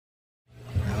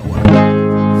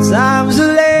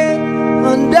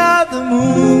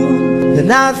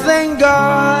I thank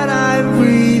God I'm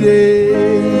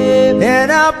breathing,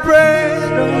 and I pray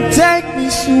don't take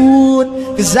me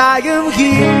soon, 'cause I am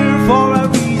here for a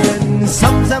reason.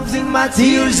 Sometimes in my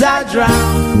tears I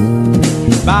drown,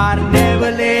 but I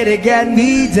never let it get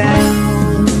me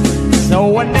down. So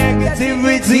when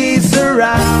negativity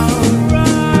surround,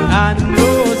 I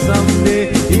know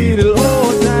someday it'll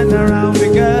all turn around,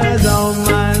 because all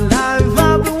my life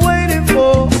I've been waiting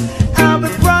for, I've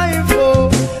been crying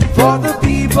for the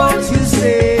people to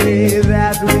say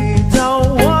that we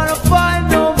don't wanna fight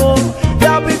no more,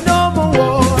 there'll be no more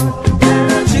war, and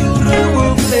our children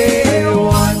will play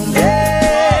one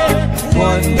day,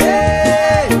 one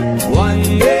day, one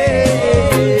day,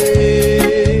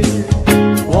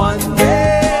 one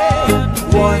day,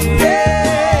 one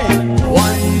day,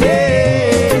 one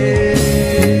day.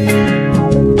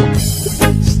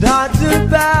 Start to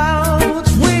bounce,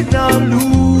 we don't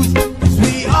lose, 'cause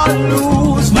we all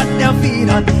lose, but they're feet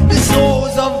on the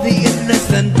souls of the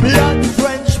innocent,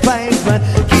 blood-drenched pavement.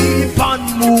 Keep on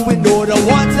moving, though the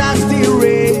water's still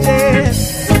raging,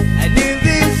 and in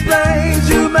this place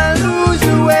you may lose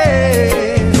your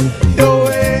way, your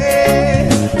way.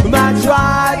 Might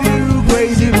drive you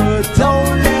crazy, but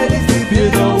don't let it slip you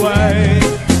away,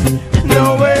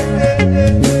 no way.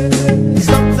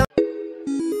 Sometimes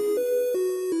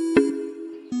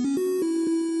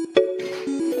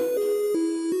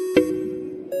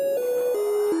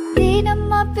di na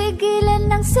mapigilan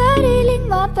ng sariling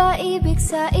mapaibig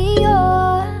sa iyo.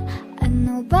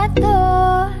 Ano ba to?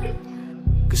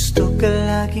 Gusto ka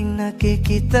laging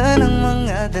nakikita ng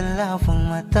mga dalawang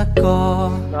mata ko.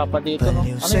 Dapat dito, no?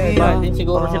 Baliw Ano sa'yo, yung iba? Din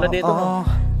siguro sila dito, no?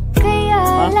 Kaya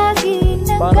lagi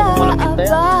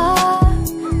nag-aaba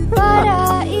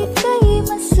para ika'y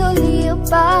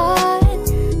masulyapan.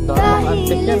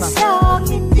 Dahil sa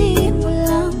akin di mo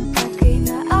lang okay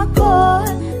na ako,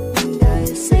 nang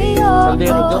dahil sa'yo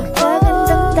magandang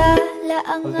tala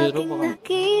ang aking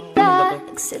nakita.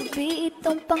 Nagsilbi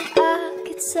itong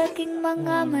pang-akit sa aking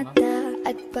mga mata,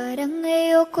 at parang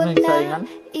ayoko na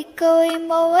ikaw ay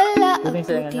mawala. Ako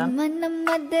di man na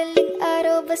madaling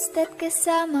araw basta't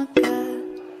kasama ka.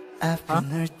 I've been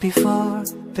hurt before,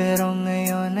 pero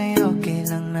ngayon ay okay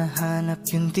lang. Nahanap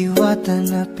yung diwata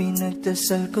na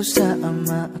pinagdasal ko sa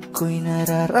Ama. Ako'y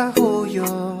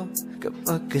nararahuyo,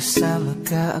 kapag kasama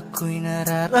ka ako'y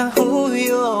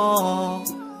nararahuyo.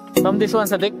 From this one,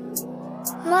 Sadik.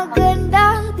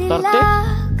 Magandang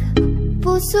dilag,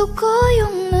 puso ko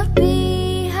yung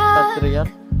napihan.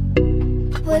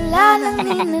 Wala nang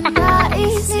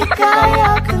ninanais,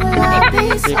 ikaya kang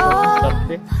labis. Oh,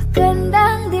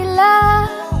 magandang dilag.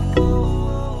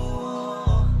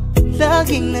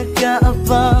 Laging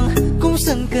nag-aabang kung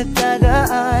saan ka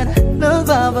dadaan,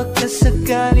 nababaka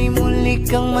sakali muli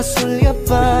kang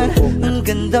masulyapan. Ang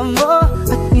ganda mo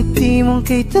at ngiti mong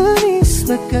kay tanis,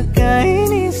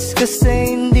 nakakainis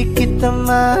kasi hindi kita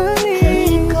mahalin.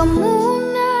 Halika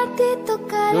muna, dito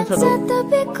ka lang sa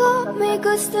tabi ko, may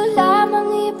gusto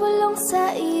lamang ibulong sa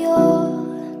iyo.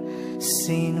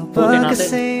 Sino ba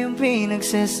kasi yung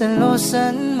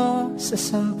pinagsasalosan mo?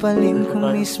 Sasampalin ko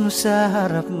mismo sa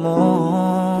harap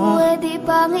mo. Pwede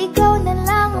bang ikaw na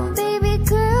lang ang baby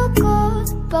girl ko?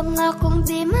 Pangakong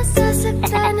di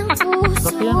masasaktan ang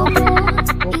puso mo.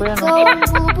 Ikaw ang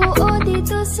bubuo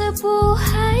dito sa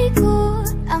buhay ko,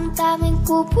 ang tanging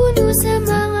pupuno sa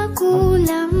mga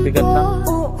kulang ko.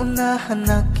 Uunahan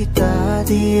na kita,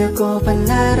 di ako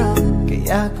palaro,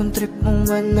 kaya kung trip mong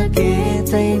manakit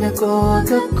ay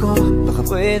nakuwag ako. Baka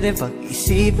pwede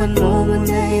pag-isipan mo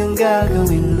muna yung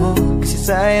gagawin mo, kasi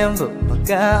sayang ba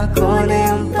baka ako na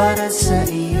yung para sa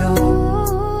iyo.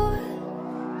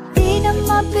 Di na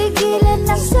mapigilan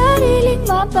ng sariling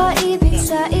mapaibig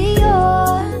sa iyo.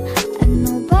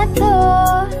 Ano ba to?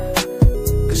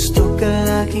 Gusto ka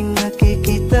laging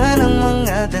nakikita ng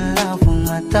mga dalawang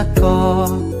mata ko.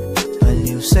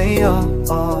 Baliw sa'yo,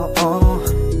 oh, oh.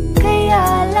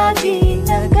 Kaya lagi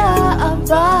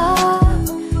nag-aaba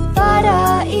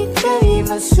para ika'y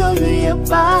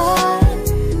masulyapan.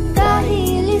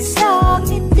 Dahil isang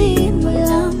ngiti mo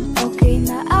lang okay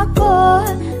na ako,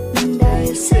 nang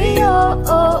dahil sa'yo,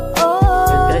 oh,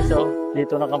 oh. Guys, oh,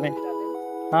 dito na kami.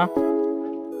 Ha?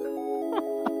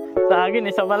 Sa akin,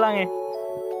 isa pa lang eh.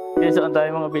 Guys, ang dami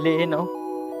mga bilihin, oh.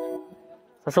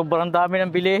 Sa sobrang dami ng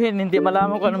bilihin, hindi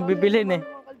malaman ko anong bibilhin eh.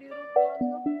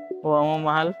 O, ang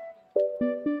mahal.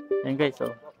 Ayan guys, oh.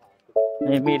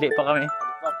 Namimili pa kami.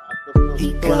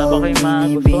 Wala pa kayong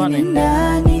magustuhan eh.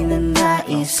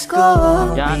 Ninanais ko,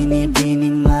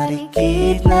 binibining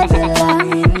marikit na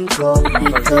dalangin ko.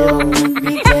 Ikaw ang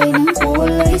nagbigay ng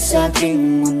kulay sa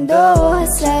aking mundo.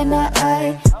 Sana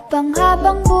ay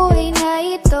panghabang buhay na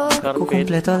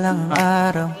kumpleto lang ang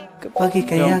araw kapag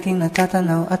ika'y aking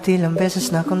natatanaw. At ilang beses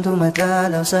na akong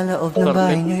dumadalaw sa loob ng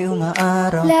bahay niyo'y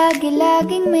umaaraw.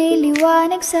 Lagi-laging may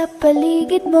liwanag sa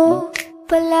paligid mo.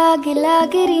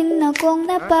 Palagi-lagi rin akong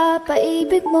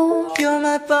napapaibig mo. You're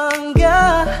my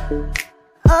pangga,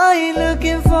 I ain't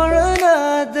looking for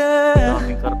another.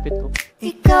 Daming karpet oh.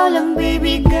 Ikaw lang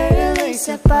baby girl ay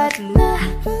sapat na.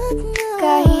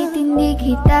 Kahit hindi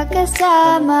kita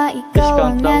kasama,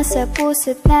 ikaw ang nasa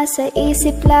puso't nasa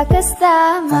isip lakas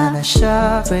tama. Ana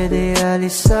siya, pwede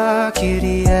alisa,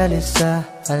 cutie alisa.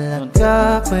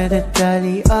 Alaga, pwede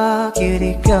taliak,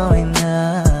 cutie ikaw ay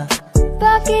na.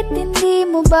 Bakit hindi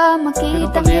mo ba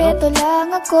makita eto lang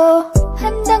ako?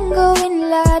 Handang gawin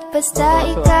lahat basta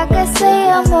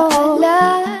ikakasaya mo.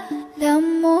 Alam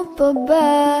mo pa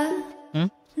ba?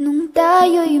 Nung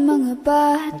tayo'y mga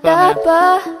bata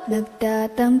pa,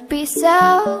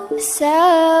 nagtatampisaw sa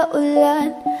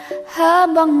ulan,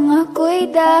 habang ako'y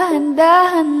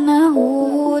dahan-dahan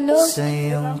nahuhulog. Sa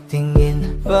iyong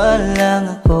tingin pa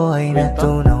lang ako ay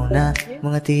natunaw na.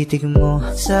 Mga titig mo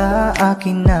sa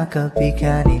akin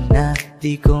nakabiganin na.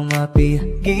 Di ko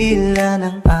mapigilan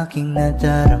ang aking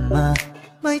nadarama.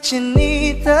 My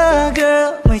chinita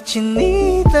girl, my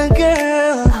chinita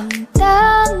girl. Ang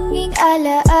tanging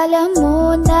alaala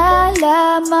mo na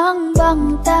lamang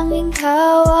bang tanging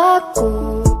hawak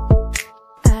ko.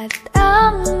 At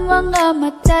ang mga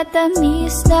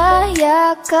matatamis na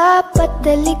yakap at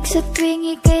dalik sa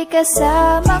tuwing ika'y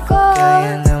kasama ko.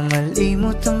 Kaya na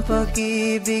malimot ang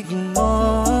pag-ibig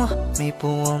mo. May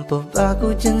puwang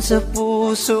pabago dyan sa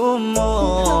puso mo.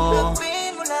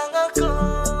 Tanggapin mo lang ako,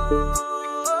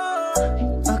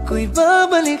 ako'y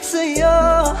babalik sa'yo.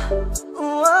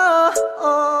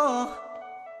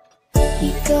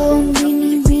 Ikaw ang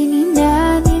binibini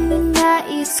na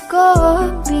ninanais ko,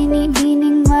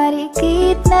 binibining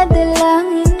marikit na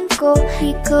dalangin ko.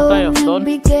 Ikaw ang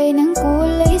nagbigay ng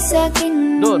kulay sa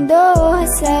aking mundo.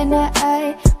 Sana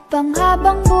ay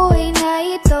panghabang buhay na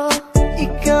ito.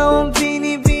 Ikaw ang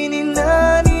binibini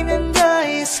na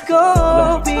ninanais ko,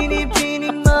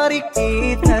 binibining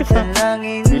marikit na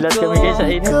dalangin ko.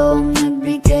 Ikaw ang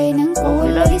nagbigay ng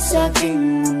kulay sa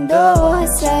aking mundo.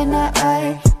 Sana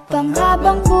ay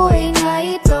panghabang buhay na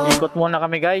ito. Ikot muna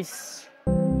kami guys.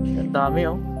 Ang dami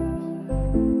oh.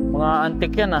 Mga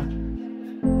antik yan ah.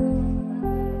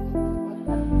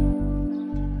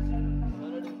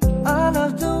 I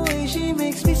love the way she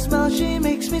makes me smile, she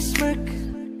makes me smirk.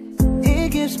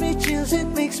 It gives me chills, it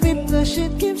makes me blush,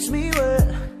 it gives me wet.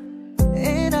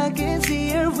 And I can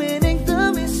see her winning the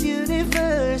Miss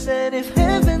Universe. And if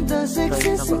heaven does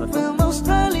exist, it will most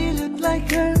probably look like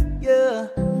her, yeah.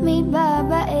 May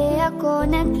babae ako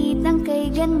nakitang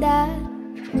kay ganda.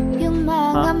 Yung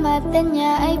mga mata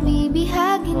niya ay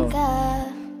bibihagin ka.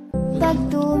 Pag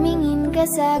tumingin ka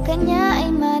sa kanya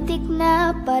ay matik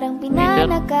na. Parang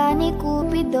pinanaka ni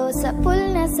Cupido, sapul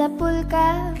na sapul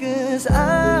ka. Cause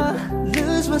I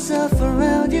lose myself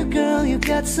around you, girl. You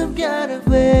got some kind of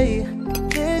way.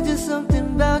 There's just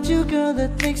something about you, girl,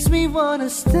 that makes me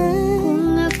wanna stay.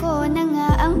 Kung ako na nga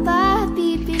ang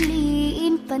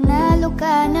papipiliin, panalo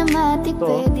ka na matik,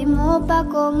 pwede mo pa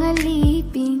kong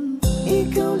alipin.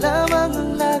 Ikaw lamang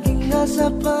ang laging nasa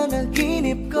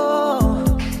panaginip ko.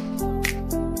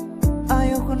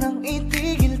 Ayaw ko nang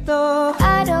itigil to.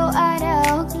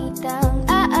 Araw-araw kitang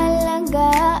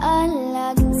aalagaan,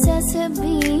 laging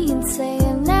sasabihin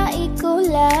sa'yo na ikaw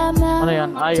lamang. Ano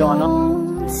yan? Ayaw ano?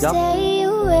 Don't stay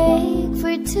awake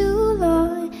for too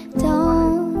long.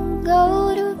 Don't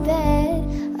go to bed.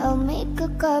 I'll make a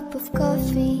cup of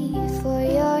coffee for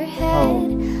your head.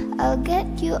 I'll get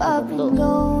you up and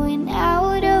going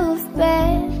out of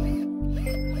bed.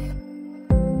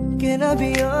 Can I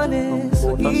be honest?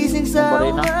 Gising sa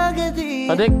umaga di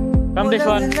Adik, come this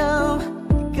one.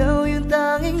 Ikaw yung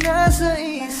tanging nasa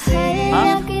isip.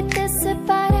 Kaya kita sa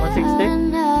paraan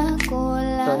na ako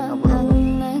lang ang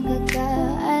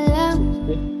nagkakaalam.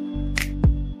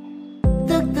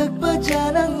 Dagdag pa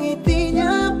dyan ang ngiti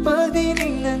niya. Pag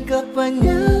dinignan ka pa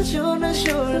niya, sure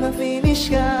na finish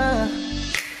ka.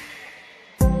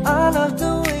 I love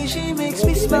the way she makes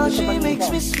me smile, she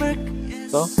makes me smirk.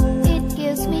 It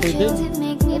gives me chills, it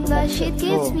makes me blush, it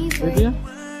gives me breath.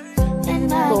 And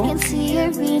I can see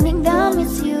her winning the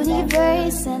Miss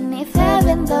Universe. And if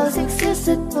heaven does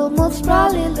exist, it will most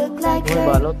probably look like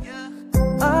her.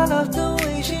 I love the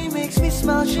way she makes me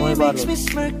smile, she makes me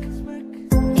smirk.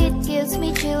 It gives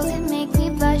me chills, it makes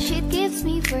me blush, it gives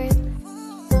me breath.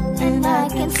 And I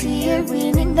can see her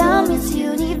winning the Miss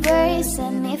Universe.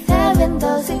 And if heaven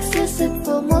does exist, it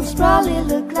will most probably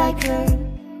look like her.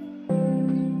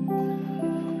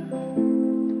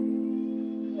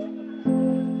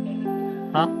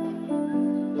 Ha?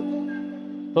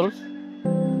 Tools?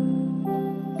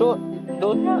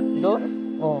 Doon nga, doon.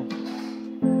 Oh.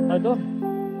 Ay, doon.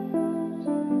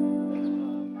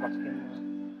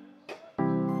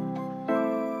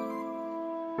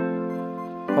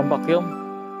 Pang-vacuum.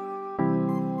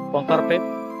 Pang-carpet.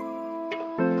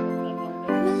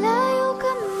 Malayo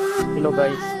ka man. Hello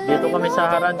guys, dito kami sa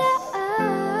Haraj.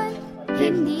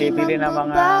 Bibili na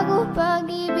mga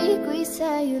pag-ibig ko'y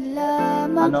sa'yo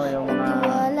lamang. ano yung mga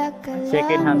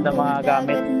second hand na mga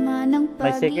gamit.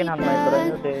 May second hand, may brand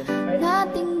new din.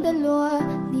 Nating dalawa,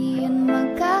 di yan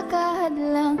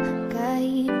magkakahadlang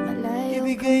kahit malayo.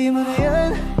 Ibigay mo na yan,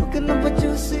 huwag ka nang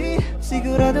pa-juicy.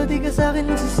 Sigurado di ka sa'kin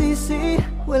magsisisi.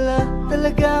 Wala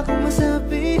talaga akong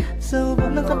masabi sa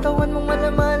ubang ng katawan mong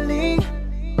malamaling.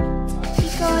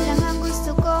 Ikaw lang ang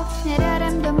gusto ko,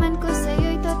 nararamdaman ko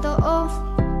sa'yo'y totoo.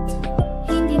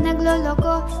 Hindi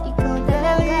nagloloko, ikaw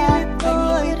talaga,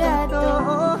 panigurado.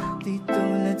 Di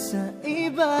tulad sa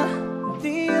iba,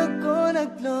 di ako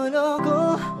nagloloko.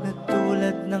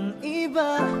 Natulad ng iba.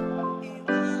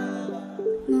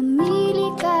 Mamili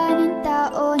ka ng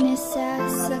tao na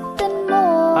sasaktan mo.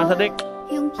 Sadik.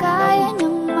 Yung kaya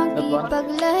nang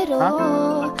makipaglaro. At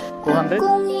 200?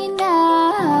 kung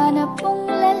hinahanap mong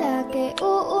lalaki,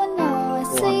 uunawa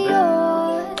sa'yo.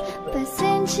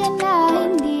 Pasensya na,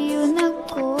 hindi yun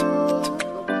ako.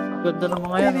 Ganda ng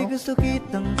mga yan, Baby, oh. gusto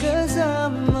kitang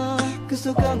kasama.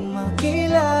 Gusto kang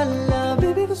makilala.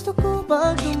 Baby, gusto ko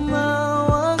pag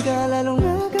tumawa ka, lalong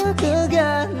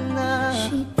nakakagana.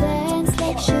 She dance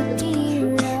like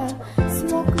Shakira,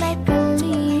 smoke like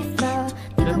Khalifa.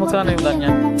 Then magkano yung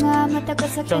ganyan? Mga mata ka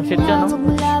sa Isang seat yan, kanya, no?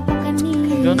 magmula pa Yun?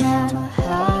 kanina.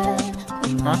 Mahal, Ha?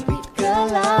 kumapit ka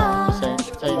lang.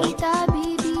 Sa'yo. Hindi tabi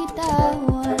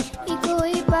bitawan,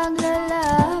 iko'y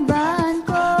paglalaban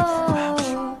ko.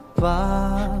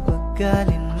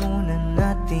 Papagalin muna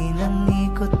natin ang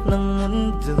ikot ng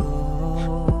mundo.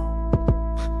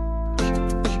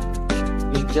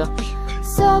 India.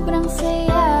 Sobrang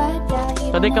saya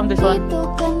dahil Sadik, come this one. nandito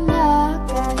ka na.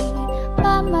 Kahit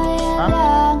mamaya Ha?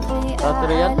 lang ay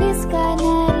Riyadh? aalis ka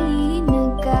na rin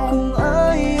agad. Kung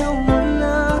ayaw mo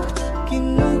na,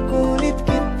 kinukulit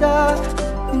kita.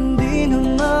 Hindi na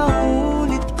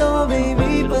maulit to,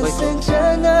 baby,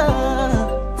 pasensya na.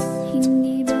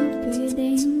 Hindi ba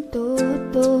pwedeng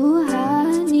totohanin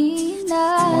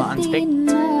natin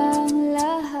ang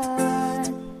lahat?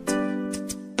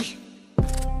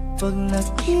 Pag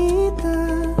nakita,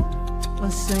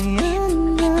 masaya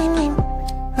na.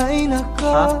 Ay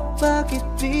nako, bakit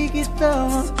di kita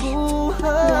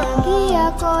makuha? Lagi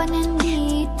ako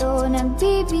nandito,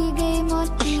 nagbibigay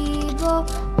motibo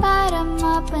para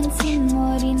mapansin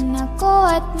mo rin ako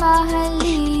at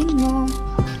mahalin mo.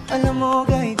 Alam mo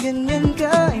kahit ganyan ka,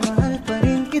 ay mahal pa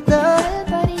rin kita. Mahal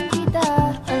pa rin kita.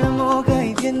 Alam mo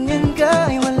kahit ganyan ka,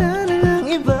 ay wala na lang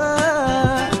iba.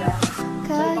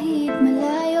 Kahit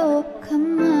malayo ka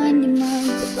man, di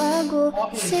magbabago.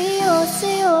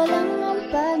 Sa'yo lang ang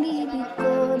pag-ibig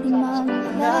ko, di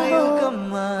Layo ka magbabago.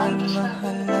 man,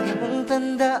 mahalaga mong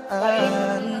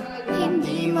tandaan.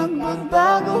 Hindi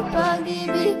magbabago